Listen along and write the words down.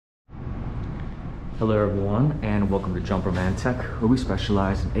Hello everyone, and welcome to Jumper Man Tech, where we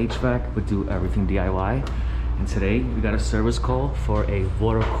specialize in HVAC but do everything DIY. And today we got a service call for a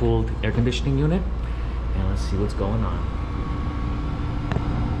water-cooled air conditioning unit, and let's see what's going on.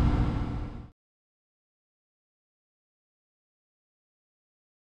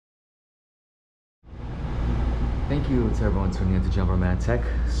 Thank you to everyone tuning in to Jumper Man Tech.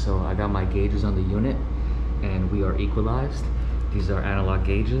 So I got my gauges on the unit and we are equalized. These are analog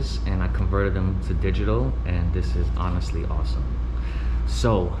gauges and I converted them to digital, and this is honestly awesome.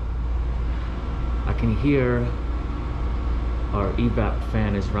 So I can hear our evap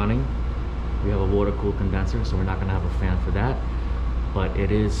fan is running. We have a water-cooled condenser, so we're not gonna have a fan for that, but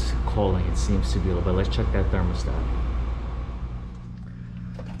it is calling, it seems to be a little bit. Let's check that thermostat.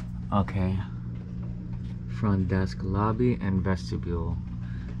 Okay. Front desk, lobby, and vestibule.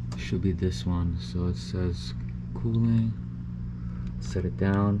 Should be this one. So it says cooling. Set it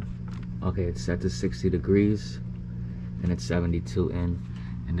down. Okay, it's set to 60 degrees and it's 72 in.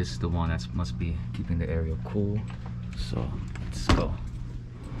 And this is the one that must be keeping the area cool. So let's go.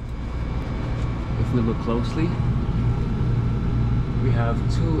 If we look closely, we have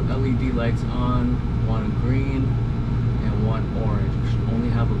two LED lights on, one green and one orange. We should only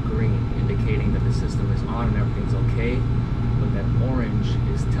have a green indicating that the system is on and everything's okay, but that orange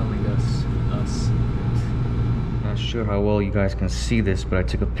is telling us not sure how well you guys can see this, but I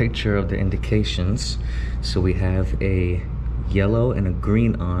took a picture of the indications. So we have a yellow and a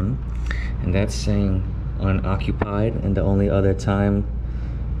green on, and that's saying unoccupied, and the only other time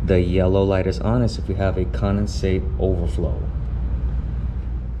the yellow light is on is if we have a condensate overflow.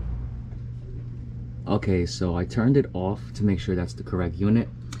 Okay, so I turned it off to make sure that's the correct unit,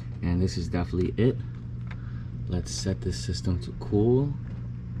 and this is definitely it. Let's set this system to cool.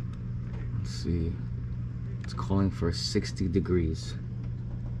 Let's see, it's calling for 60 degrees.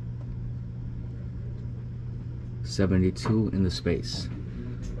 72 in the space.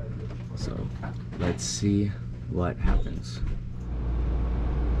 So let's see what happens.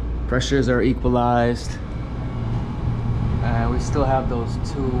 Pressures are equalized, and we still have those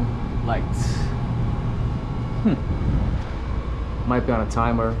two lights. Might be on a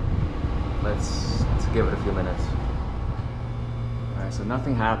timer. Let's give it a few minutes. All right, so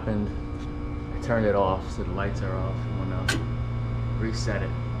nothing happened. I turned it off, so the lights are off. I'm gonna reset it.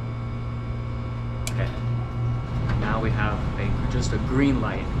 Okay. Now we have just a green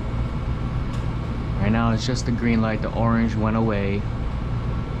light. Right now it's just a green light. The orange went away.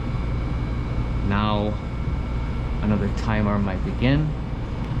 Now another timer might begin.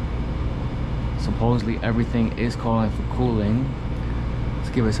 Supposedly everything is calling for cooling.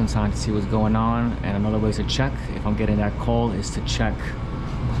 Let's give it some time to see what's going on. And another way to check if I'm getting that call is to check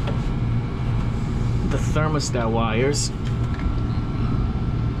the thermostat wires.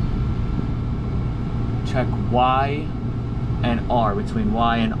 Check Y and R, between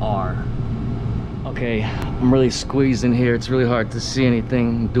Y and R. Okay, I'm really squeezed in here. It's really hard to see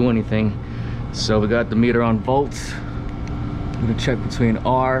anything, do anything. So we got the meter on volts. I'm gonna check between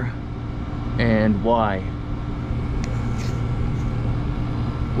R and Y.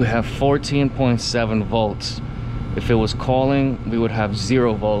 We have 14.7 volts. If it was calling, we would have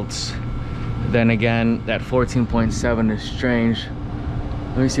 0 volts. Then again, that 14.7 is strange.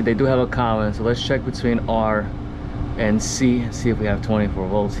 Let me see, they do have a comment, so let's check between R and C, see if we have 24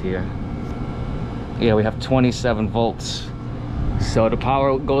 volts here. Yeah, we have 27 volts. So the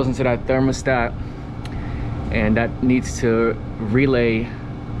power goes into that thermostat, and that needs to relay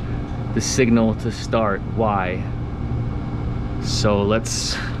the signal to start Y. So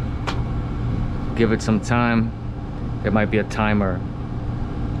let's give it some time. There might be a timer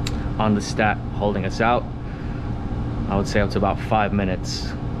on the stat holding us out. I would say up to about 5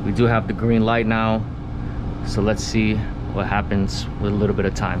 minutes. We do have the green light now, so let's see what happens with a little bit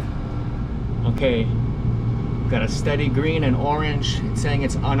of time. Okay, got a steady green and orange. It's saying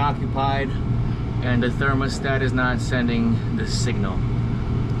it's unoccupied, and the thermostat is not sending the signal.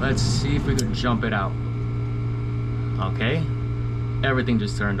 Let's see if we could jump it out. Okay, everything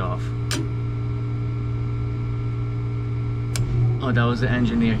just turned off. Oh, that was the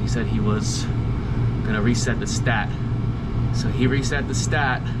engineer. He said he was gonna reset the stat. So he reset the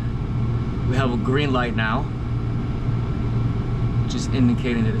stat. We have a green light now, which is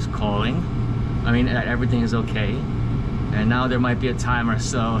indicating that it's calling. I mean, that everything is okay. And now there might be a timer,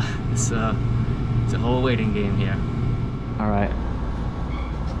 so it's a whole waiting game here. All right,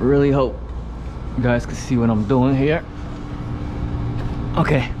 really hope you guys can see what I'm doing here.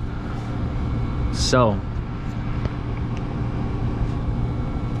 Okay, so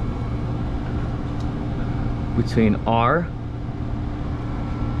between R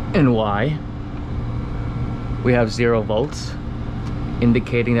and Y, we have 0 volts,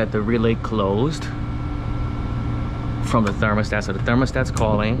 indicating that the relay closed from the thermostat. So the thermostat's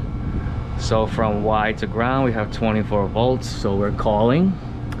calling. So from Y to ground we have 24 volts, so we're calling.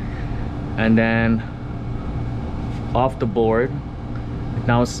 And then off the board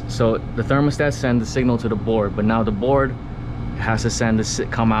now, so the thermostat sends the signal to the board, but now the board has to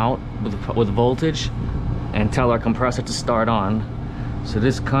come out with voltage and tell our compressor to start on. So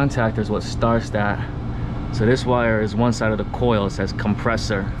this contactor is what starts that. So this wire is one side of the coil. It says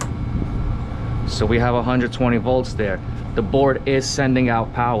compressor. So we have 120 volts there. The board is sending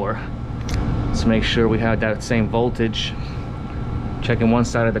out power. Let's make sure we have that same voltage. Checking one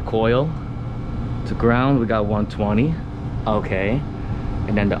side of the coil to ground, we got 120. Okay.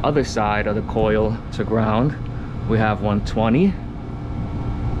 And then the other side of the coil to ground, we have 120.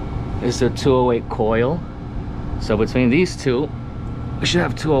 This is a 208 coil. So between these two, we should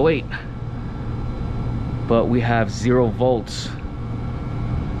have 208. But we have 0 volts.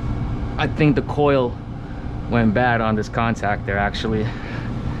 I think the coil went bad on this contactor actually,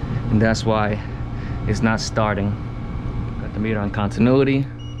 and that's why it's not starting. Got the meter on continuity.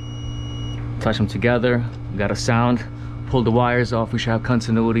 Touch them together. We got a sound. Pull the wires off. We should have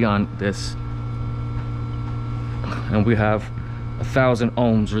continuity on this. And we have 1,000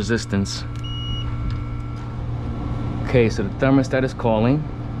 ohms resistance. Okay, so the thermostat is calling.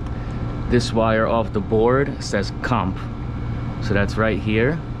 This wire off the board says comp. So that's right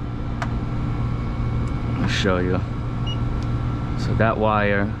here. I'll show you. So that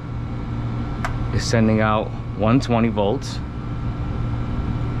wire is sending out 120 volts.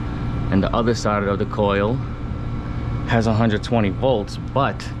 And the other side of the coil has 120 volts,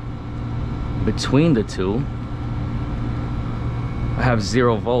 but between the two I have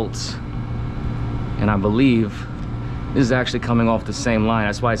 0 volts. And I believe this is actually coming off the same line.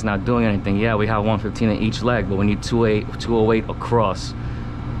 That's why it's not doing anything. Yeah, we have 115 in each leg, but we need 208 across.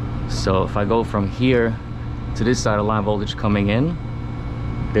 So if I go from here to this side of line voltage coming in,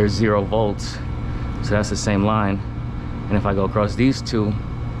 there's 0 volts. So that's the same line. And if I go across these two,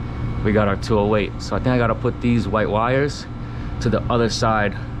 we got our 208. So I think I gotta put these white wires to the other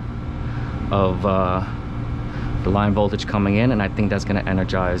side of the line voltage coming in, and I think that's gonna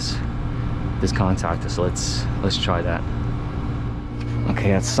energize this contactor. So let's try that.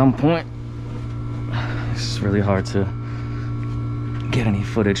 Okay, at some point, it's really hard to get any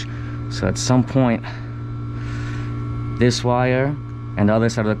footage. So at some point, this wire and the other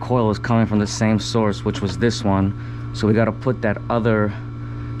side of the coil is coming from the same source, which was this one. So we gotta put that other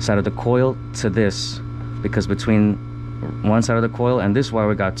side of the coil to this, because between one side of the coil and this wire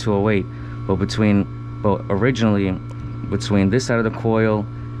we got 208, but originally between this side of the coil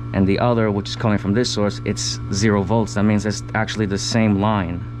and the other, which is coming from this source, it's 0 volts. That means it's actually the same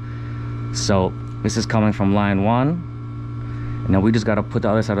line. So this is coming from line 1, and now we just got to put the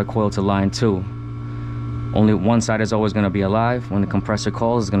other side of the coil to line 2. Only one side is always going to be alive. When the compressor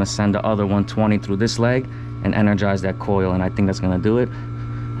calls, it's going to send the other 120 through this leg and energize that coil, and I think that's going to do it.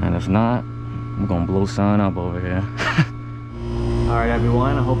 And if not, I'm going to blow sun up over here. All right,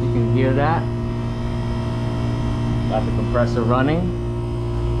 everyone, I hope you can hear that. Got the compressor running.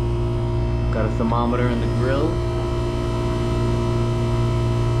 Got a thermometer in the grill.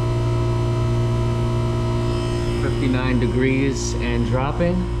 $59 degrees and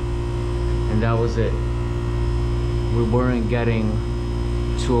dropping. And that was it. We weren't getting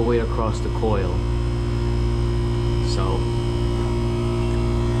 208 across the coil. So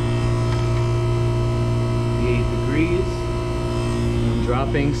 58 degrees and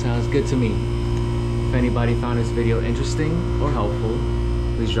dropping sounds good to me. If anybody found this video interesting or helpful,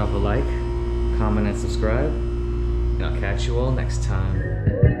 please drop a like, comment, and subscribe. And I'll catch you all next time.